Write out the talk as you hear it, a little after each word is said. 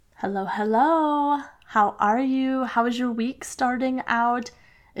Hello, hello. How are you? How is your week starting out?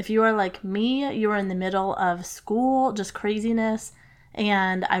 If you are like me, you are in the middle of school, just craziness.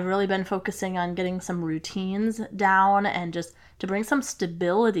 And I've really been focusing on getting some routines down and just to bring some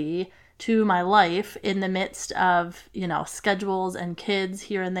stability to my life in the midst of, schedules and kids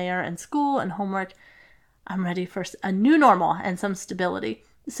here and there and school and homework. I'm ready for a new normal and some stability.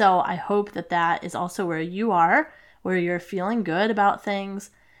 So I hope that is also where you are, where you're feeling good about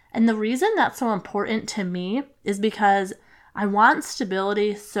things. And the reason that's so important to me is because I want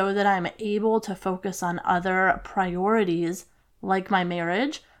stability so that I'm able to focus on other priorities like my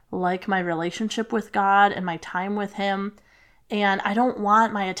marriage, like my relationship with God and my time with Him. And I don't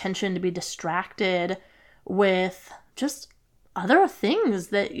want my attention to be distracted with just other things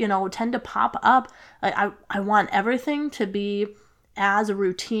that, tend to pop up. I want everything to be as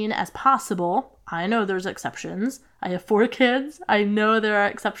routine as possible. I know there's exceptions. I have 4 kids. I know there are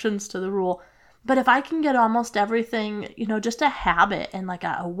exceptions to the rule. But if I can get almost everything, just a habit and like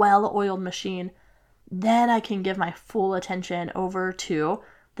a well-oiled machine, then I can give my full attention over to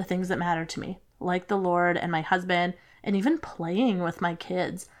the things that matter to me, like the Lord and my husband, and even playing with my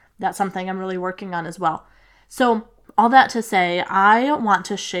kids. That's something I'm really working on as well. So all that to say, I want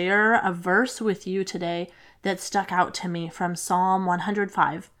to share a verse with you today that stuck out to me from Psalm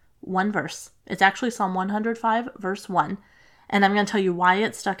 105, one verse. It's actually Psalm 105, verse 1. And I'm going to tell you why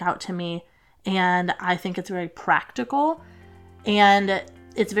it stuck out to me. And I think it's very practical. And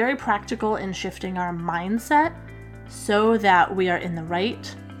it's very practical in shifting our mindset so that we are in the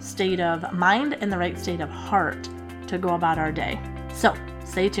right state of mind and the right state of heart to go about our day. So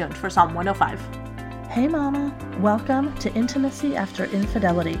stay tuned for Psalm 105. Hey mama, welcome to Intimacy After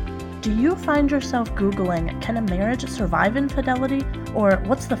Infidelity. Do you find yourself Googling, can a marriage survive infidelity? Or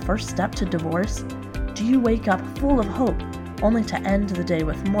what's the first step to divorce? Do you wake up full of hope, only to end the day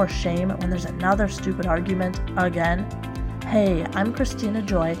with more shame when there's another stupid argument again? Hey, I'm Christina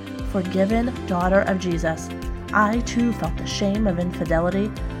Joy, forgiven daughter of Jesus. I too felt the shame of infidelity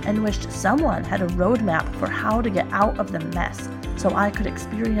and wished someone had a roadmap for how to get out of the mess so I could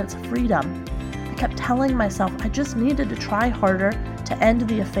experience freedom. I kept telling myself I just needed to try harder to end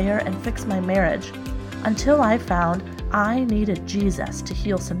the affair and fix my marriage, until I found I needed Jesus to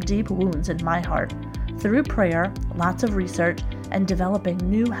heal some deep wounds in my heart. Through prayer, lots of research, and developing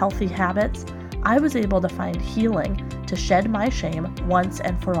new healthy habits, I was able to find healing to shed my shame once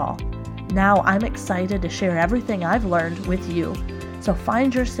and for all. Now I'm excited to share everything I've learned with you. So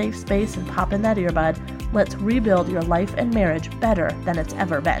find your safe space and pop in that earbud. Let's rebuild your life and marriage better than it's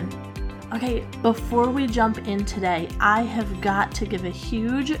ever been. Okay, before we jump in today, I have got to give a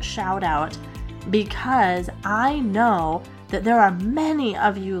huge shout out because I know that there are many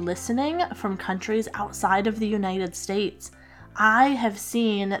of you listening from countries outside of the United States. I have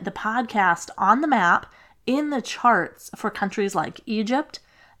seen the podcast on the map in the charts for countries like Egypt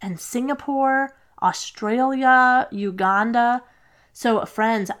and Singapore, Australia, Uganda. So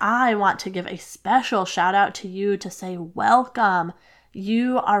friends, I want to give a special shout out to you to say welcome.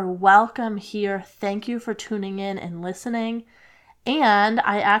 You are welcome here. Thank you for tuning in and listening. And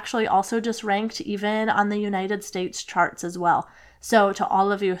I actually also just ranked even on the United States charts as well. So to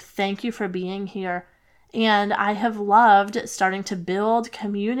all of you, thank you for being here. And I have loved starting to build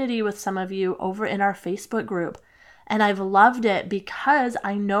community with some of you over in our Facebook group. And I've loved it because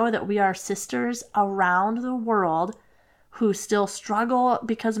I know that we are sisters around the world who still struggle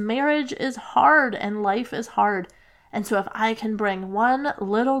because marriage is hard and life is hard. And so if I can bring one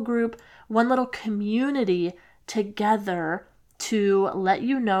little group, one little community together to let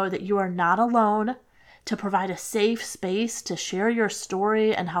you know that you are not alone, to provide a safe space to share your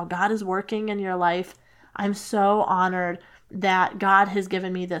story and how God is working in your life, I'm so honored that God has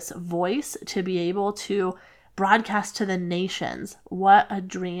given me this voice to be able to broadcast to the nations. What a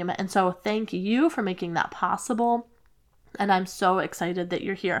dream. And so thank you for making that possible. And I'm so excited that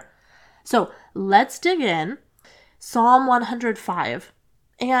you're here. So let's dig in. Psalm 105.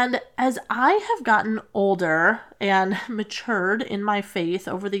 And as I have gotten older and matured in my faith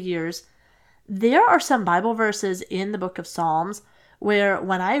over the years, there are some Bible verses in the book of Psalms where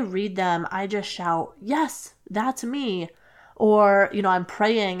when I read them, I just shout, yes, that's me. Or, I'm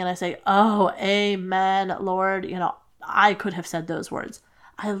praying and I say, oh, amen, Lord. I could have said those words.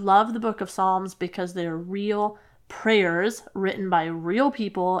 I love the book of Psalms because they're real prayers written by real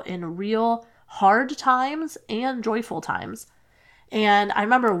people in real hard times and joyful times. And I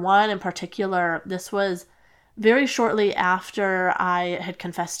remember one in particular, this was very shortly after I had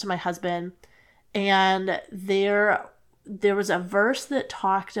confessed to my husband, and there was a verse that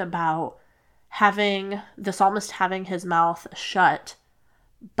talked about the psalmist having his mouth shut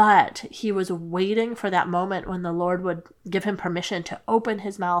But he was waiting for that moment when the Lord would give him permission to open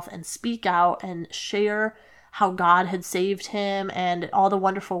his mouth and speak out and share how God had saved him and all the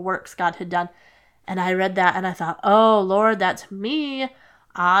wonderful works God had done. And I read that and I thought, oh, Lord, that's me.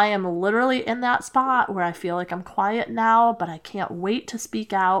 I am literally in that spot where I feel like I'm quiet now, but I can't wait to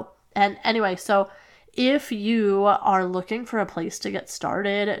speak out. And anyway, so if you are looking for a place to get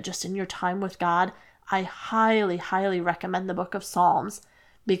started just in your time with God, I highly, highly recommend the book of Psalms,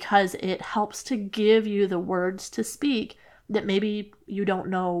 because it helps to give you the words to speak that maybe you don't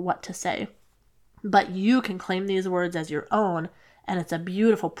know what to say. But you can claim these words as your own, and it's a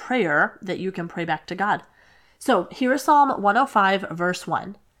beautiful prayer that you can pray back to God. So here is Psalm 105, verse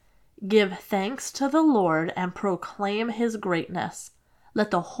 1. Give thanks to the Lord and proclaim his greatness.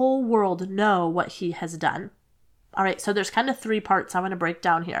 Let the whole world know what he has done. All right, so there's kind of 3 parts I want to break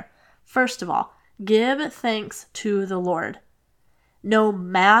down here. First of all, give thanks to the Lord. No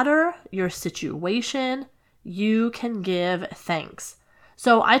matter your situation, you can give thanks.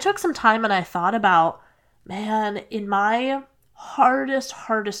 So I took some time and I thought about, man, in my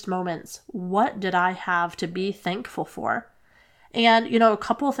hardest moments, what did I have to be thankful for? And, a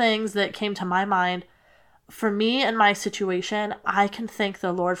couple things that came to my mind. For me and my situation, I can thank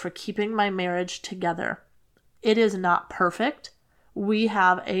the Lord for keeping my marriage together. It is not perfect. We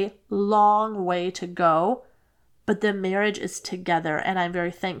have a long way to go, but the marriage is together, and I'm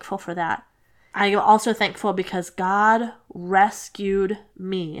very thankful for that. I am also thankful because God rescued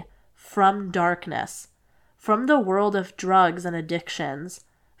me from darkness, from the world of drugs and addictions,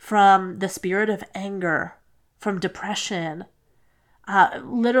 from the spirit of anger, from depression,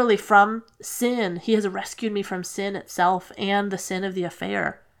 literally from sin. He has rescued me from sin itself and the sin of the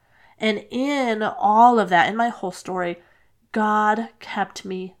affair. And in all of that, in my whole story, God kept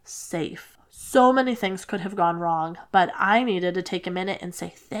me safe. So many things could have gone wrong, but I needed to take a minute and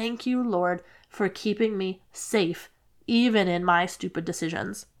say, thank you, Lord, for keeping me safe, even in my stupid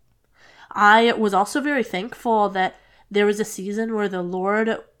decisions. I was also very thankful that there was a season where the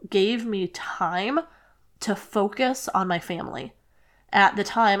Lord gave me time to focus on my family. At the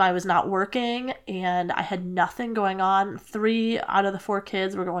time, I was not working and I had nothing going on. 3 out of the 4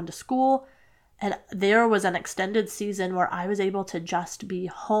 kids were going to school, and there was an extended season where I was able to just be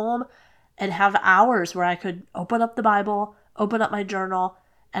home and have hours where I could open up the Bible, open up my journal,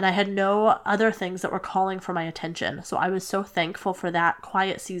 and I had no other things that were calling for my attention. So I was so thankful for that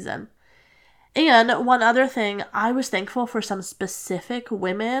quiet season. And one other thing, I was thankful for some specific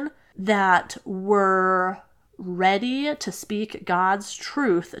women that were ready to speak God's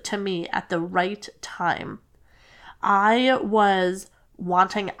truth to me at the right time. I was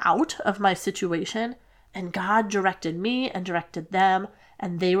wanting out of my situation, and God directed me and directed them,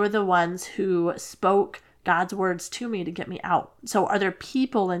 and they were the ones who spoke God's words to me to get me out. So are there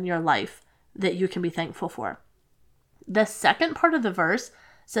people in your life that you can be thankful for? The second part of the verse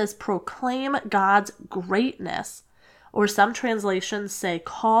says, proclaim God's greatness, or some translations say,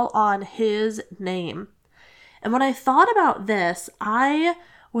 call on his name. And when I thought about this, I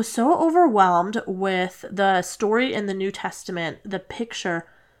was so overwhelmed with the story in the New Testament, the picture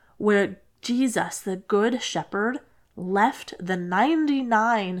where Jesus, the good shepherd, left the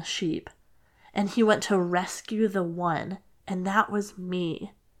 99 sheep and he went to rescue the one, and that was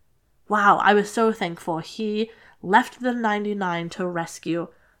me. Wow, I was so thankful. He left the 99 to rescue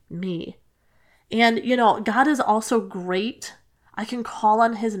me. And, God is also great. I can call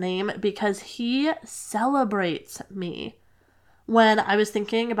on his name because he celebrates me. When I was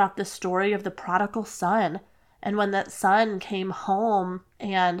thinking about the story of the prodigal son, and when that son came home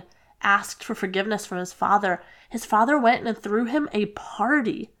and asked for forgiveness from his father went and threw him a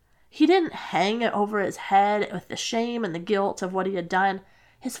party. He didn't hang it over his head with the shame and the guilt of what he had done.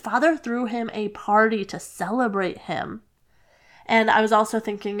 His father threw him a party to celebrate him. And I was also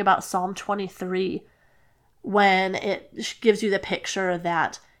thinking about Psalm 23, when it gives you the picture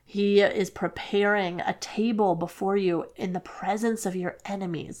that he is preparing a table before you in the presence of your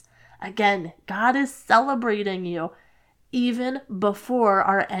enemies. Again, God is celebrating you even before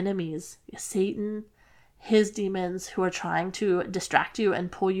our enemies, Satan, his demons who are trying to distract you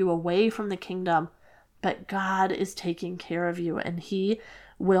and pull you away from the kingdom. But God is taking care of you, and he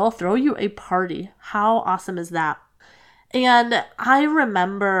will throw you a party. How awesome is that? And I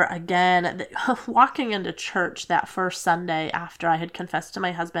remember, again, walking into church that first Sunday after I had confessed to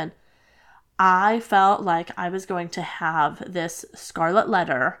my husband, I felt like I was going to have this scarlet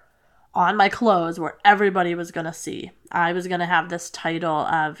letter on my clothes where everybody was going to see. I was going to have this title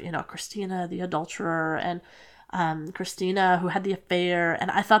of, Christina the adulterer, and Christina who had the affair.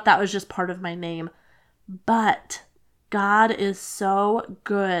 And I thought that was just part of my name. But God is so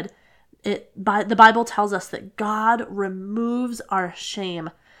good. The Bible tells us that God removes our shame.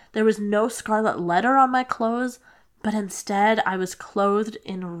 There was no scarlet letter on my clothes, but instead I was clothed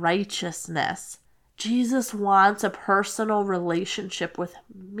in righteousness. Jesus wants a personal relationship with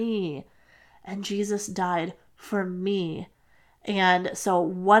me, and Jesus died for me. And so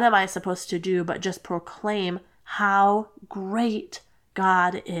what am I supposed to do but just proclaim how great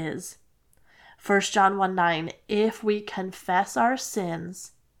God is? 1 John 1:9, if we confess our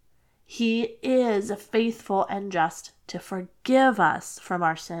sins, He is faithful and just to forgive us from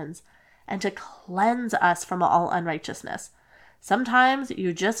our sins and to cleanse us from all unrighteousness. Sometimes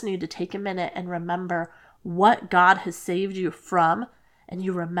you just need to take a minute and remember what God has saved you from, and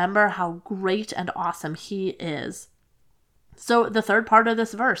you remember how great and awesome He is. So the third part of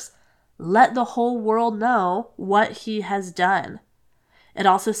this verse, let the whole world know what He has done. It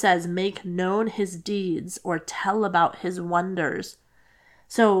also says, make known His deeds or tell about His wonders.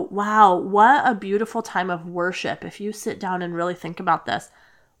 So, wow, what a beautiful time of worship. If you sit down and really think about this,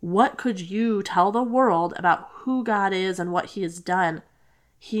 what could you tell the world about who God is and what He has done?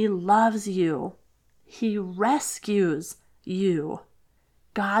 He loves you. He rescues you.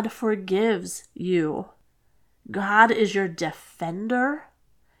 God forgives you. God is your defender.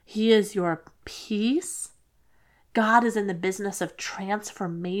 He is your peace. God is in the business of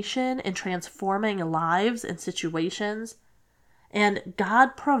transformation and transforming lives and situations. And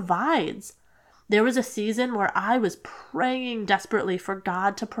God provides. There was a season where I was praying desperately for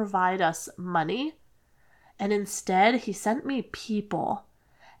God to provide us money. And instead, He sent me people.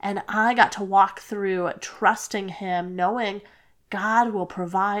 And I got to walk through trusting Him, knowing God will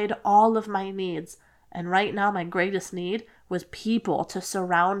provide all of my needs. And right now, my greatest need was people to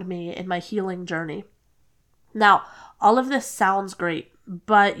surround me in my healing journey. Now, all of this sounds great,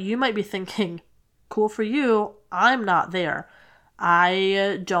 but you might be thinking, cool for you, I'm not there.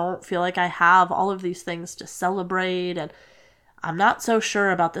 I don't feel like I have all of these things to celebrate, and I'm not so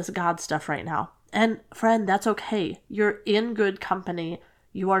sure about this God stuff right now. And friend, that's okay. You're in good company.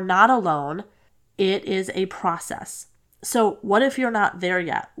 You are not alone. It is a process. So what if you're not there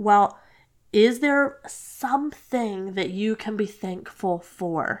yet? Well, is there something that you can be thankful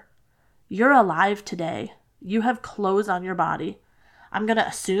for? You're alive today. You have clothes on your body. I'm going to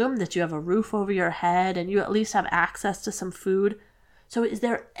assume that you have a roof over your head and you at least have access to some food. So is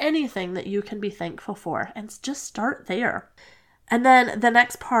there anything that you can be thankful for? And just start there. And then the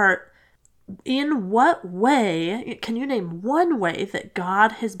next part, in what way, can you name one way that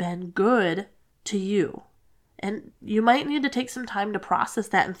God has been good to you? And you might need to take some time to process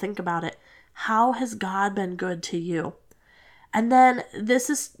that and think about it. How has God been good to you? And then this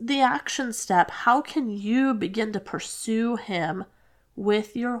is the action step. How can you begin to pursue Him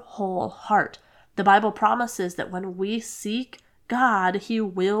with your whole heart? The Bible promises that when we seek God, He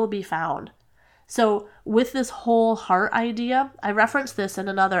will be found. So with this whole heart idea, I referenced this in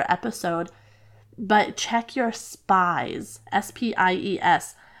another episode, but check your SPIES,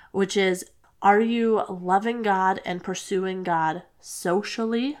 SPIES, which is, are you loving God and pursuing God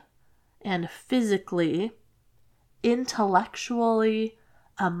socially and physically, intellectually,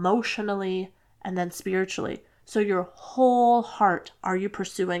 emotionally, and then spiritually? So your whole heart, are you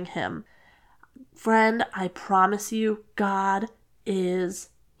pursuing Him? Friend, I promise you, God is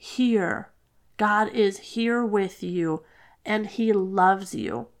here. God is here with you, and He loves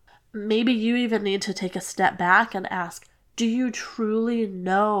you. Maybe you even need to take a step back and ask, do you truly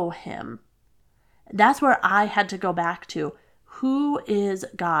know Him? That's where I had to go back to. Who is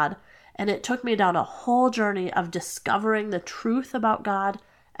God? And it took me down a whole journey of discovering the truth about God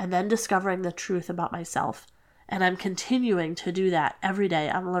and then discovering the truth about myself. And I'm continuing to do that every day.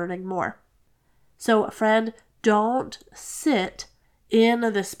 I'm learning more. So, friend, don't sit in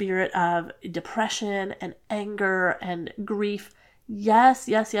the spirit of depression and anger and grief. Yes,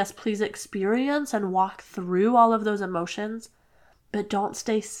 please experience and walk through all of those emotions, but don't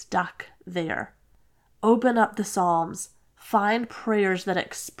stay stuck there. Open up the Psalms. Find prayers that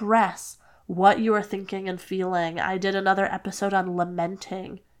express what you are thinking and feeling. I did another episode on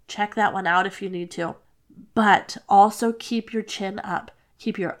lamenting. Check that one out if you need to. But also keep your chin up.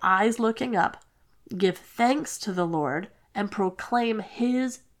 Keep your eyes looking up. Give thanks to the Lord and proclaim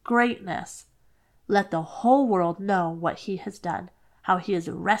His greatness. Let the whole world know what He has done, how He has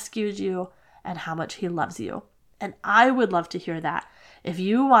rescued you, and how much He loves you. And I would love to hear that. If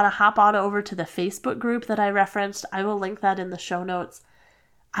you want to hop on over to the Facebook group that I referenced, I will link that in the show notes.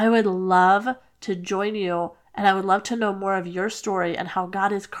 I would love to join you, and I would love to know more of your story and how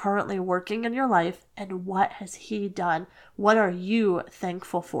God is currently working in your life and what has He done. What are you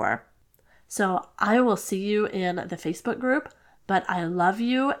thankful for? So I will see you in the Facebook group, but I love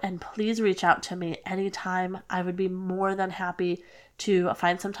you, and please reach out to me anytime. I would be more than happy to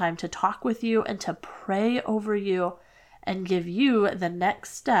find some time to talk with you and to pray over you and give you the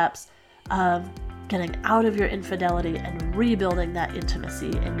next steps of getting out of your infidelity and rebuilding that intimacy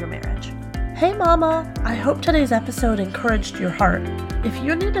in your marriage. Hey mama, I hope today's episode encouraged your heart. If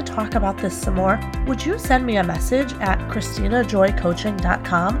you need to talk about this some more, would you send me a message at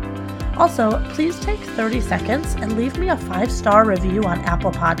ChristinaJoyCoaching.com? Also, please take 30 seconds and leave me a 5-star review on Apple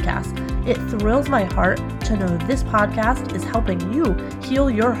Podcasts. It thrills my heart to know this podcast is helping you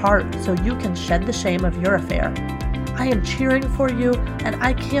heal your heart so you can shed the shame of your affair. I am cheering for you, and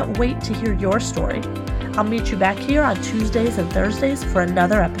I can't wait to hear your story. I'll meet you back here on Tuesdays and Thursdays for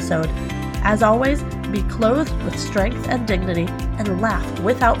another episode. As always, be clothed with strength and dignity and laugh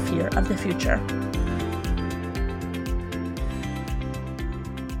without fear of the future.